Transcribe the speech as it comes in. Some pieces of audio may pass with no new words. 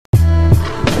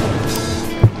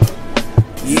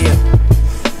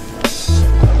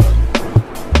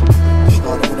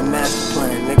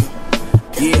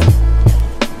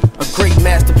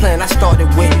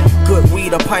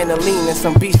adrenaline and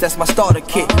some beats, that's my starter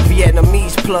kit.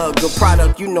 Vietnamese plug, good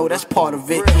product, you know that's part of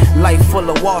it. Life full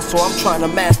of walls, so I'm trying to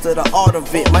master the art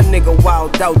of it. My nigga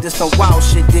wild out, did some wild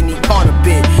shit, then he caught a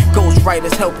bit.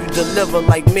 Ghostwriters help you deliver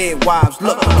like midwives.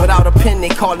 Look, without a pen, they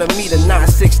calling me the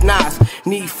 969s.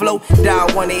 Need flow? Dial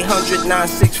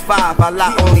 1-800-965.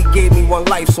 Allah only gave me one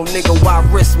life, so nigga, why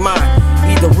risk mine?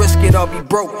 Either risk it or be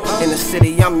broke. In the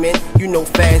city I'm in, you know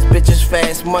fast bitches,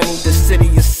 fast money, the city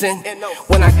is sin.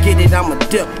 When I get it, I'ma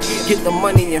dip, get the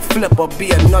money and flip, or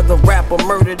be another rapper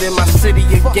murdered in my city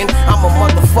again. I'm a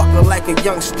motherfucker like a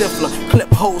young Stifler. Clip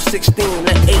hole 16,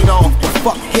 let Adolf the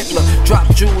fuck Hitler. Drop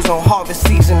jewels on harvest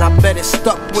season, I bet it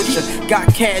stuck with you.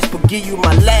 Got cash, but give you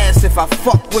my last if I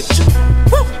fuck with you.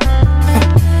 Woo!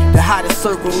 The hottest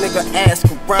circle, nigga, ask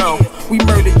around. We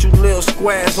murdered you little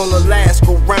squares on the last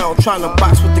go round. Tryna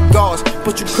box with the guards,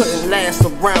 but you couldn't last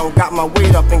around. Got my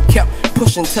weight up and kept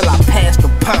pushing till I passed the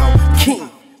pound. King.